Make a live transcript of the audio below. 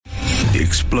The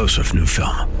explosive new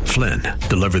film, Flynn,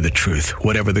 deliver the truth,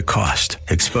 whatever the cost,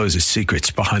 exposes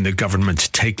secrets behind the government's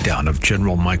takedown of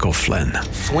General Michael Flynn.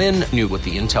 Flynn knew what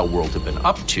the intel world had been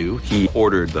up to. He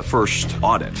ordered the first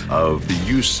audit of the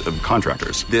use of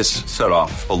contractors. This set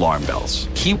off alarm bells.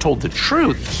 He told the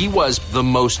truth. He was the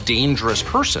most dangerous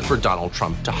person for Donald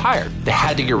Trump to hire. They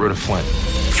had to get rid of Flynn.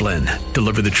 Flynn,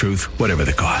 deliver the truth, whatever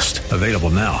the cost. Available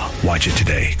now. Watch it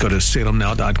today. Go to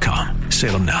salemnow.com.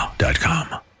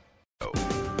 salemnow.com.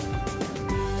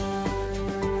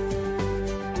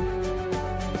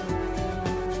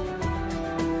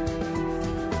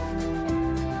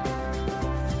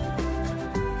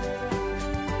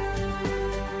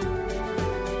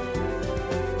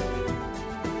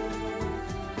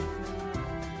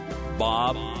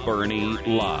 Bob Burney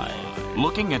Live.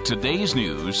 Looking at today's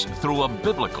news through a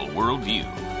biblical worldview.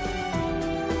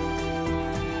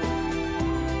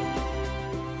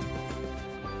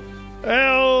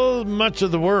 Well, much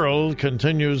of the world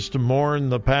continues to mourn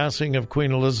the passing of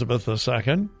Queen Elizabeth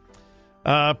II.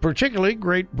 Particularly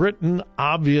Great Britain,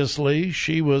 obviously.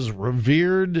 She was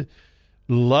revered,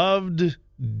 loved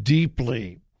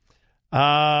deeply.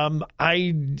 I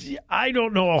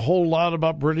don't know a whole lot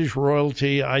about British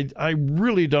royalty. I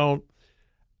really don't.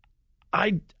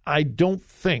 I don't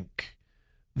think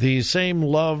the same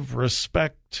love,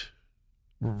 respect,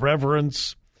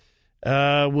 reverence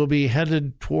will be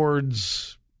headed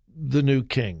towards the new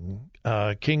king,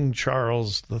 King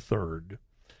Charles III.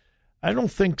 I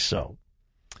don't think so.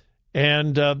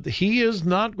 And he is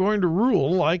not going to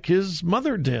rule like his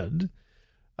mother did.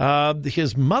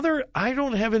 His mother, I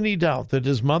don't have any doubt that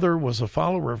his mother was a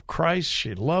follower of Christ.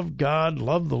 She loved God,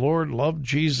 loved the Lord, loved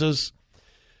Jesus.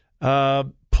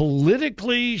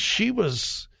 Politically, she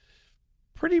was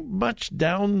pretty much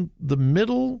down the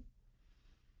middle.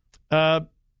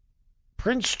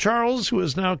 Prince Charles, who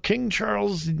is now King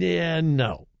Charles,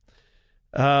 no.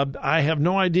 I have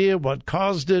no idea what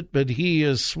caused it, but he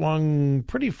is swung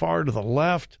pretty far to the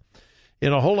left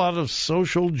in a whole lot of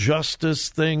social justice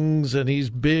things, and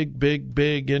he's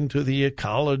big into the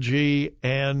ecology.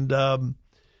 And I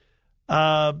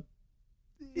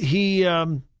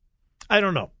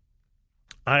don't know.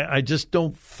 I just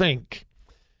don't think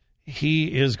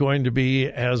he is going to be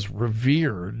as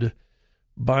revered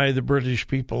by the British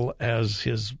people as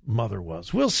his mother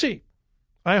was. We'll see.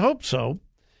 I hope so.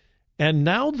 And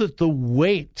now that the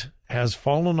weight has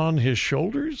fallen on his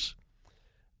shoulders,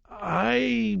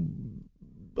 I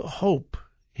hope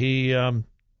he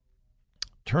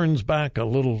turns back a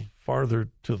little farther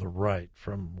to the right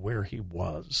from where he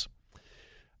was.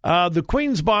 The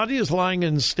Queen's body is lying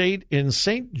in state in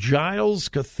St. Giles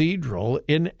Cathedral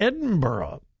in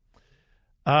Edinburgh.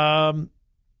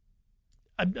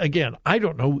 Again, I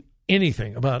don't know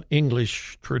anything about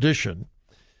English tradition,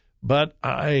 but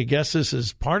I guess this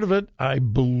is part of it. I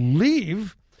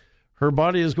believe her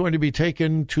body is going to be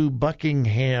taken to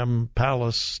Buckingham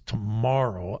Palace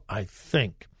tomorrow, I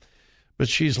think. But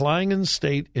she's lying in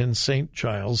state in St.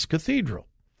 Giles Cathedral.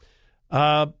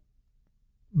 Been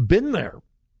there.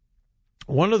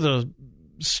 One of the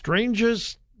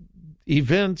strangest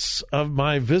events of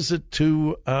my visit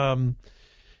to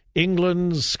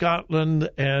England, Scotland,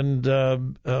 and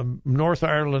North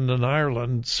Ireland and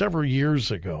Ireland several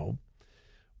years ago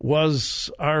was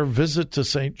our visit to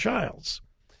St. Giles.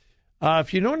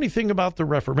 If you know anything about the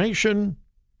Reformation,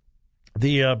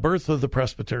 the birth of the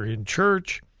Presbyterian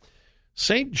Church,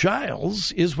 St.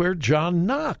 Giles is where John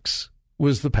Knox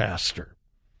was the pastor.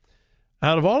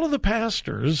 Out of all of the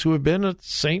pastors who have been at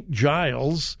St.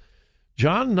 Giles,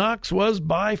 John Knox was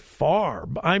by far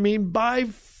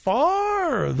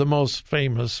the most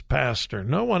famous pastor.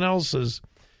 No one else is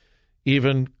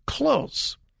even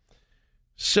close.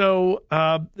 So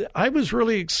I was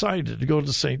really excited to go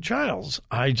to St. Giles.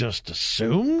 I just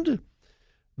assumed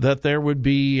that there would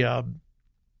be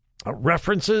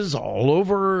references all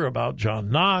over about John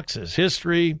Knox, his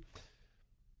history.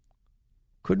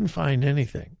 Couldn't find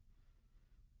anything.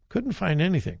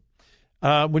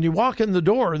 When you walk in the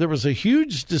door, there was a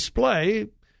huge display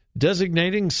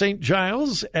designating St.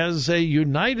 Giles as a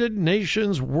United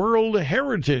Nations World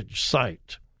Heritage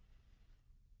Site.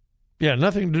 Yeah,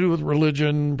 nothing to do with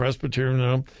religion, Presbyterian,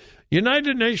 no.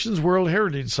 United Nations World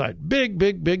Heritage Site. Big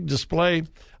display.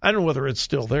 I don't know whether it's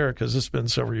still there because it's been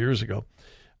several years ago.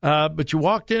 But you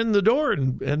walked in the door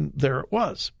and there it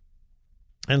was.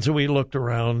 And so we looked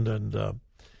around and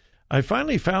I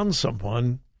finally found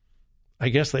someone. I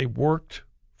guess they worked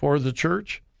for the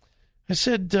church. I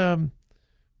said,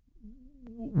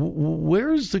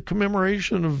 where's the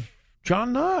commemoration of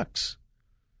John Knox?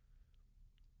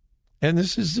 And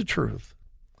this is the truth.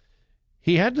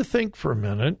 He had to think for a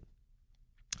minute,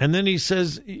 And then he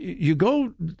says, you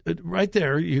go right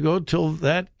there, you go till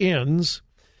that ends,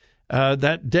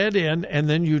 that dead end, and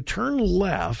then you turn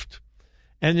left,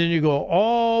 and then you go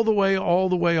all the way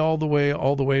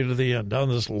to the end, down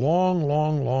this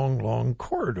long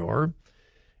corridor.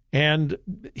 And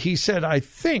he said, I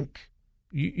think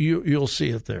you'll see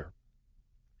it there.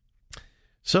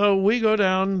 So we go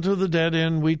down to the dead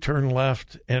end, we turn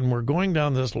left, and we're going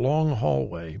down this long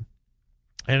hallway,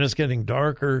 and it's getting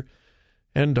darker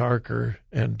and darker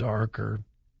and darker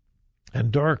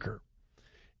and darker.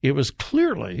 It was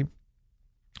clearly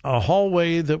a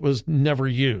hallway that was never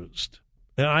used.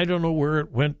 And I don't know where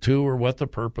it went to or what the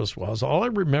purpose was. All I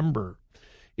remember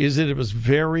is that it was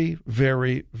very,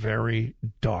 very, very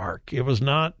dark. It was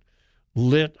not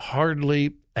lit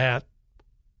hardly at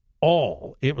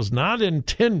all. It was not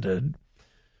intended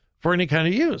for any kind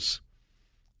of use.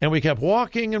 And we kept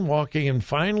walking and walking, and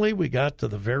finally we got to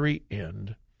the very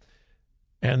end.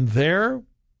 And there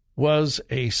was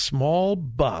a small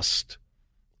bust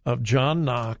of John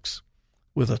Knox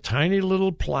with a tiny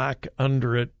little plaque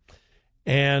under it,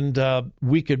 and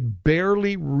we could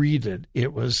barely read it.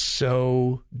 It was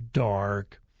so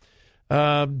dark.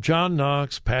 John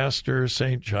Knox, pastor,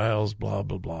 St. Giles, blah,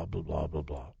 blah, blah, blah, blah, blah,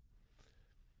 blah.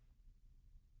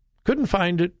 Couldn't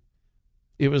find it.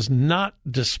 It was not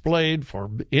displayed for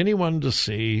anyone to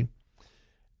see.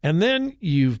 And then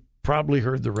you've probably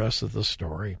heard the rest of the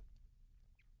story.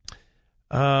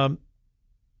 John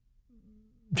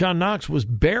Knox was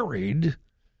buried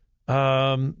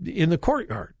in the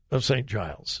courtyard of St.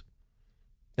 Giles.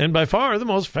 And by far the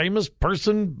most famous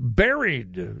person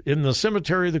buried in the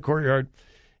cemetery of the courtyard.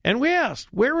 And we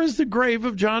asked, where is the grave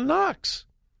of John Knox?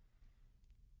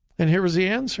 And here was the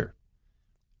answer.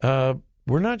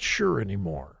 We're not sure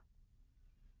anymore.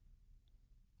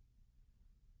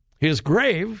 His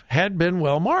grave had been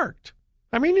well marked.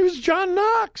 I mean, he was John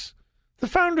Knox, the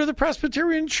founder of the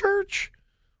Presbyterian Church,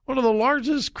 one of the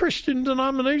largest Christian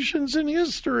denominations in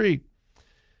history.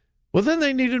 Well, then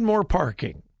they needed more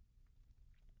parking.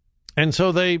 And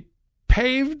so they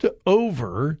paved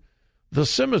over the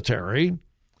cemetery,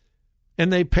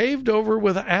 and they paved over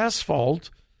with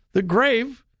asphalt the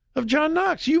grave of John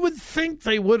Knox. You would think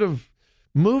they would have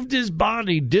moved his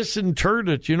body, disinterred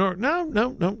it,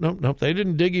 No. They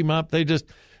didn't dig him up. They just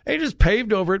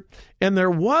paved over it. And there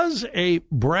was a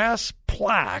brass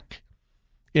plaque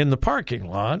in the parking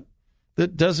lot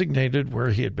that designated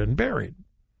where he had been buried.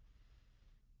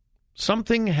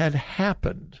 Something had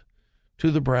happened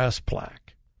to the brass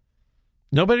plaque.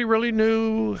 Nobody really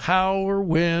knew how or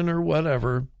when or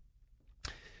whatever.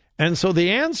 And so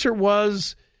the answer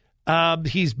was,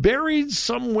 he's buried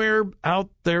somewhere out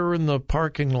there in the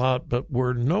parking lot, but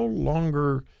we're not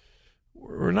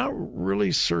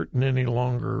really certain any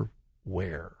longer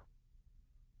where.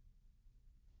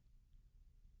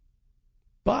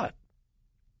 But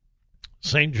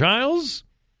St. Giles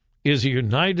is a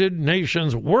United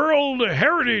Nations World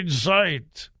Heritage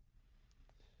Site.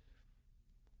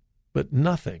 But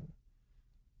nothing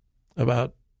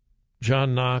about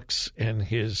John Knox and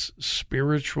his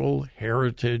spiritual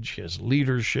heritage, his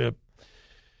leadership,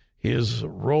 his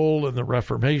role in the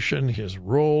Reformation, his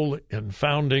role in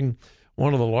founding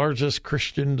one of the largest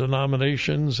Christian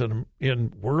denominations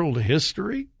in world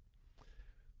history,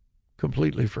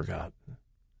 completely forgotten.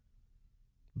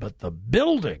 But the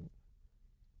building,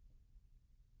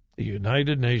 the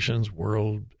United Nations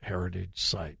World Heritage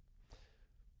Site,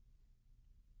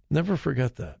 never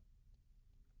forget that.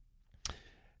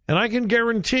 And I can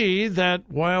guarantee that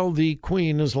while the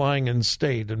Queen is lying in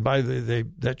state, and by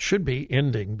that should be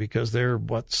ending because they're,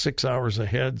 6 hours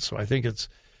ahead, so I think it's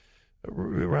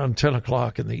around 10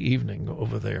 o'clock in the evening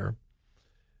over there,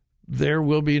 there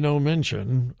will be no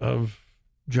mention of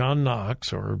John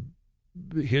Knox or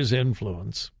his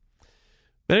influence.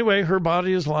 Anyway, her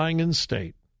body is lying in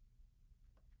state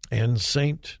in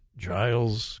St.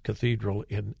 Giles Cathedral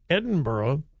in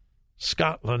Edinburgh,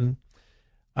 Scotland.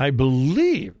 I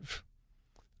believe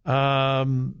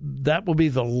that will be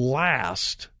the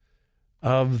last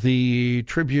of the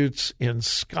tributes in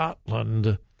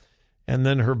Scotland, and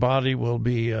then her body will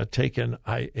be taken.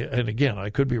 And again, I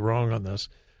could be wrong on this.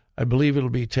 I believe it'll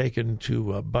be taken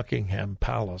to Buckingham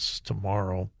Palace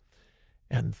tomorrow,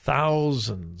 and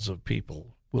thousands of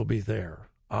people will be there,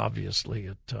 obviously,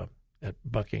 at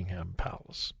Buckingham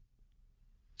Palace.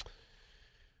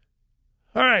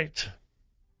 All right.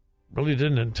 Really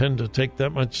didn't intend to take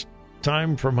that much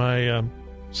time for my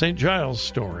St. Giles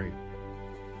story.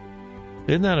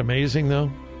 Isn't that amazing, though?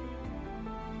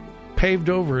 Paved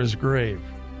over his grave.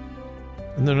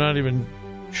 And they're not even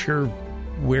sure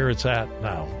where it's at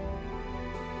now.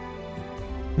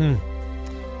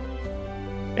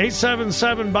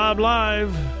 877 Bob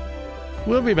Live.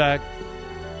 We'll be back.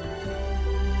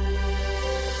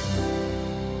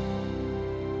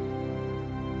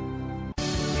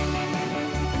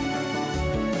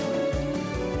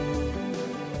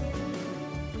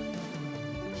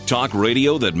 Talk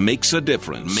radio that makes a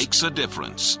difference. Makes a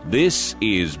difference. This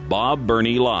is Bob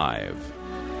Burney Live.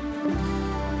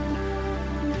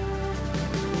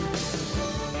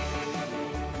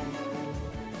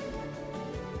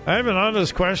 I have an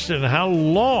honest question. How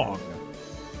long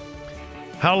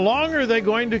are they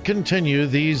going to continue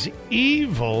these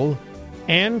evil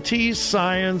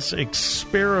anti-science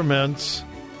experiments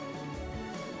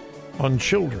on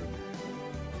children?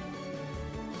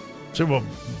 So, well,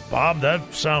 Bob,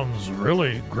 that sounds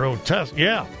really grotesque.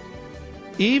 Yeah.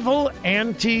 Evil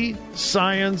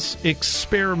anti-science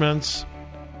experiments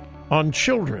on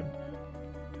children.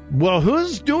 Well,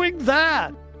 who's doing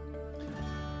that?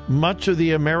 Much of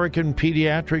the American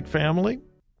pediatric family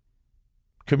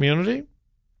community,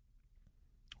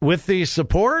 with the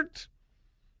support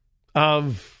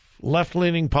of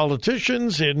left-leaning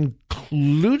politicians,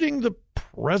 including the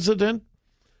President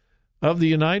of the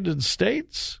United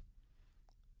States.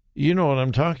 You know what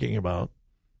I'm talking about.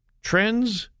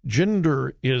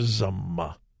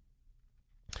 Transgenderism.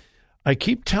 I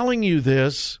keep telling you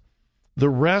this. The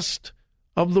rest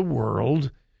of the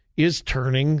world is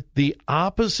turning the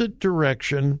opposite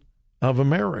direction of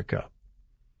America.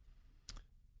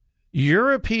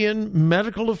 European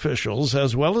medical officials,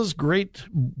 as well as Great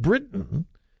Britain,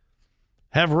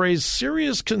 have raised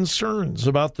serious concerns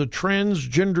about the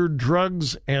transgender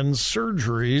drugs and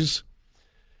surgeries,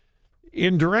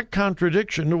 in direct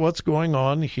contradiction to what's going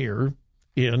on here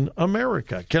in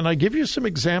America. Can I give you some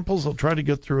examples? I'll try to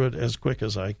get through it as quick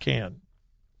as I can.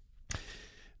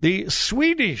 The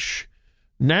Swedish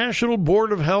National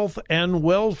Board of Health and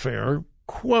Welfare,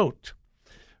 quote,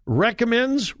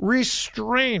 recommends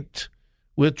restraint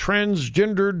with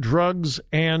transgender drugs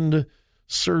and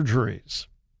surgeries.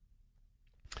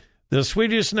 The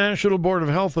Swedish National Board of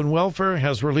Health and Welfare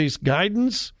has released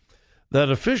guidance that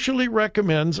officially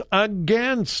recommends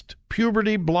against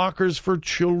puberty blockers for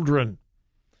children.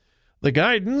 The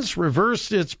guidance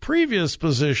reversed its previous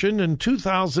position in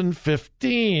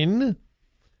 2015.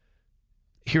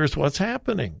 Here's what's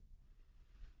happening.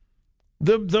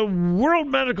 The world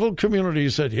medical community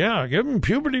said, yeah, give them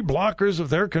puberty blockers if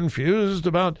they're confused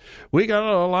about we got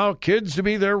to allow kids to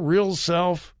be their real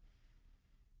self.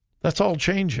 That's all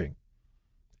changing.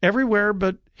 Everywhere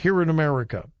but here in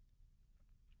America.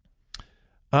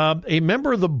 A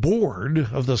member of the board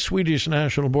of the Swedish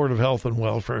National Board of Health and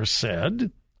Welfare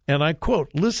said, and I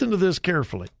quote, listen to this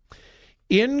carefully,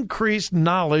 increased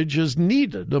knowledge is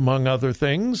needed, among other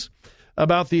things,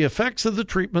 about the effects of the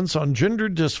treatments on gender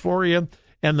dysphoria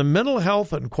and the mental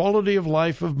health and quality of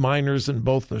life of minors in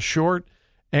both the short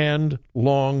and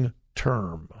long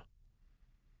term.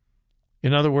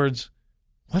 In other words,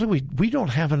 we don't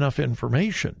have enough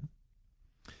information.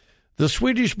 The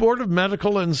Swedish Board of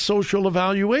Medical and Social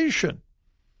Evaluation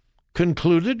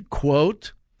concluded,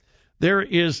 quote, there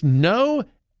is no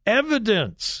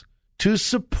evidence to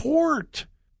support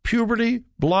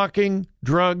puberty-blocking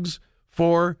drugs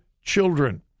for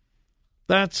children.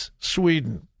 That's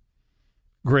Sweden.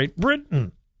 Great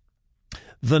Britain.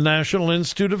 The National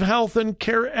Institute of Health and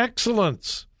Care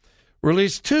Excellence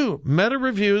released 2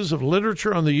 meta-reviews of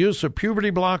literature on the use of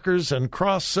puberty blockers and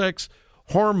cross-sex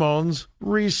hormones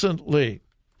recently.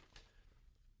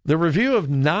 The review of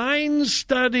 9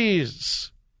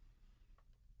 studies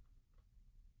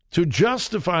to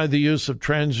justify the use of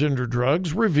transgender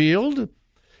drugs revealed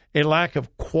a lack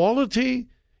of quality,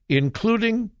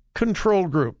 including control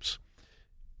groups.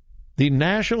 The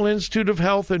National Institute of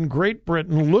Health in Great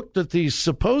Britain looked at these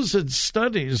supposed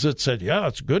studies that said, yeah,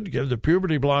 it's good to give the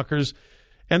puberty blockers,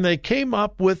 and they came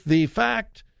up with the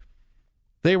fact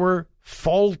they were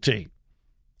faulty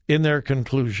in their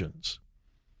conclusions.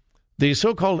 The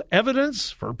so-called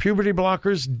evidence for puberty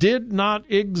blockers did not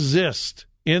exist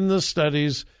in the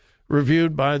studies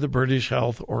reviewed by the British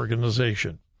Health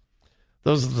Organization.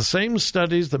 Those are the same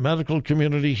studies the medical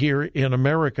community here in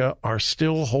America are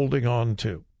still holding on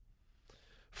to.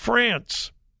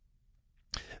 France.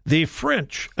 The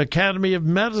French Academy of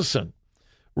Medicine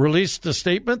released a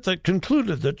statement that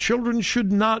concluded that children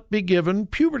should not be given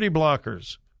puberty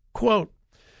blockers. Quote,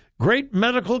 great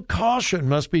medical caution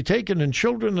must be taken in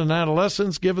children and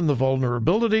adolescents given the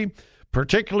vulnerability,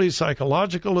 particularly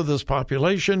psychological, of this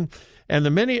population and the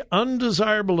many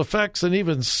undesirable effects and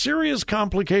even serious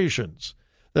complications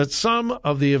that some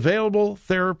of the available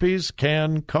therapies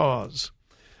can cause.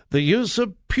 The use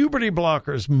of puberty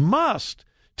blockers must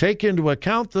take into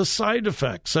account the side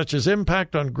effects, such as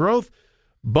impact on growth,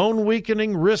 bone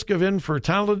weakening, risk of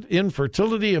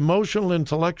infertility, emotional,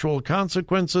 intellectual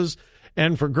consequences,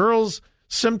 and for girls,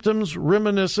 symptoms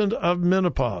reminiscent of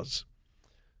menopause.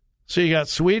 So you got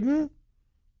Sweden,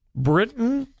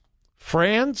 Britain,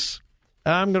 France.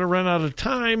 I'm going to run out of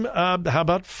time. How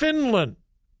about Finland?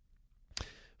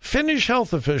 Finnish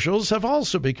health officials have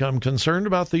also become concerned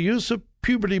about the use of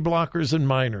puberty blockers in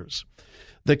minors.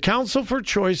 The Council for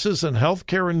Choices in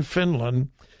Healthcare in Finland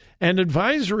and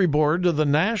advisory board to the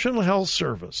National Health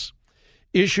Service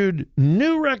issued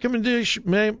new recommendations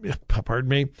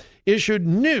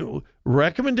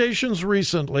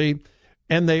recently,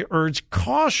 and they urge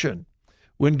caution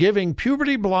when giving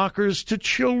puberty blockers to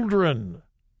children.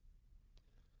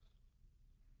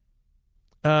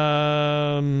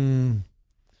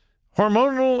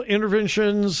 Hormonal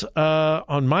interventions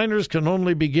on minors can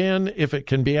only begin if it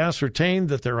can be ascertained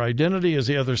that their identity as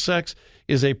the other sex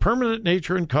is a permanent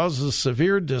nature and causes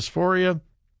severe dysphoria.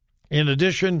 In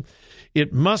addition,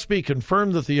 it must be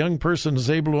confirmed that the young person is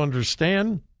able to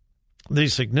understand the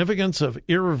significance of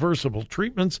irreversible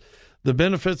treatments, the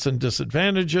benefits and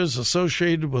disadvantages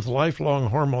associated with lifelong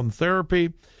hormone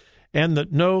therapy, and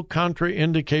that no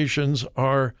contraindications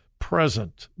are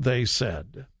present, they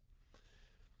said.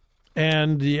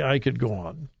 And I could go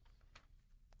on.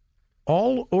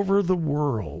 All over the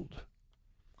world,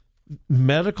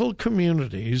 medical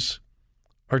communities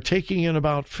are taking an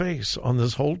about face on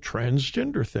this whole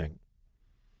transgender thing.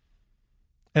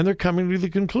 And they're coming to the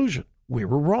conclusion, we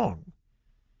were wrong.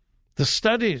 The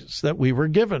studies that we were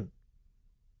given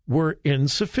were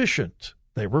insufficient.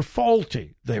 They were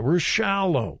faulty. They were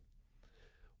shallow.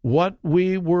 What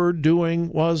we were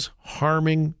doing was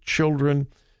harming children.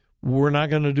 We're not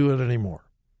going to do it anymore.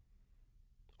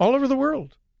 All over the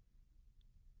world,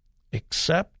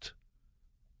 except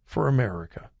for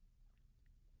America.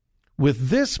 With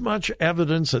this much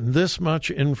evidence and this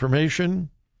much information,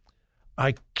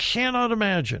 I cannot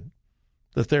imagine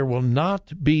that there will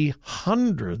not be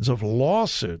hundreds of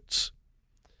lawsuits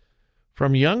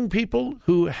from young people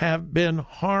who have been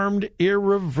harmed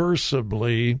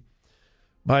irreversibly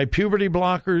by puberty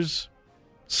blockers,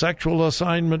 sexual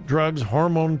assignment drugs,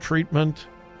 hormone treatment,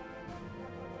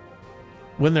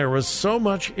 when there was so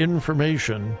much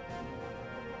information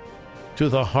to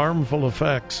the harmful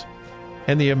effects,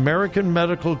 and the American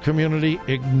medical community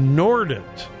ignored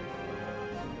it.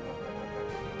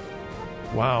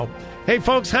 Wow. Hey,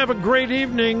 folks, have a great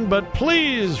evening, but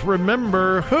please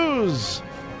remember whose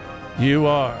you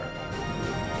are.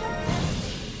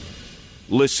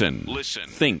 Listen.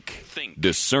 Think.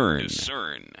 Discern.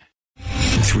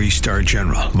 3-star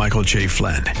General Michael J.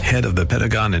 Flynn, head of the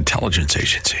Pentagon Intelligence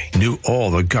Agency, knew all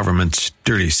the government's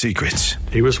dirty secrets.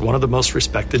 He was one of the most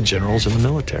respected generals in the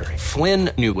military.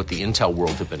 Flynn knew what the intel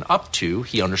world had been up to.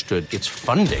 He understood its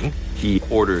funding. He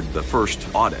ordered the first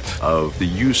audit of the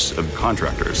use of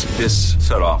contractors. This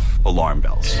set off alarm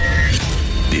bells.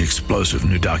 The explosive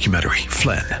new documentary,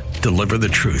 Flynn, Deliver the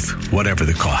Truth, Whatever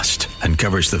the Cost,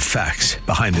 uncovers the facts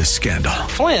behind this scandal.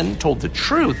 Flynn told the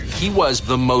truth. He was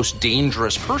the most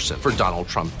dangerous person for Donald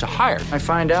Trump to hire. I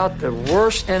find out the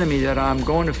worst enemy that I'm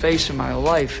going to face in my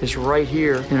life is right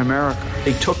here in America.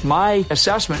 They took my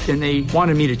assessment and they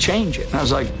wanted me to change it. And I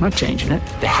was like, I'm not changing it.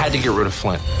 They had to get rid of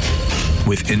Flynn.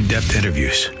 With in-depth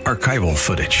interviews, archival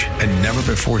footage, and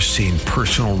never-before-seen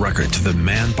personal records of the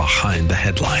man behind the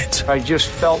headlines. I just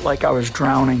felt like I was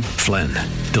drowning. Flynn,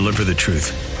 Deliver the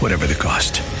Truth, Whatever the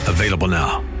Cost. Available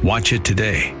now. Watch it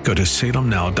today. Go to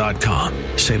salemnow.com.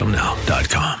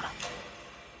 salemnow.com.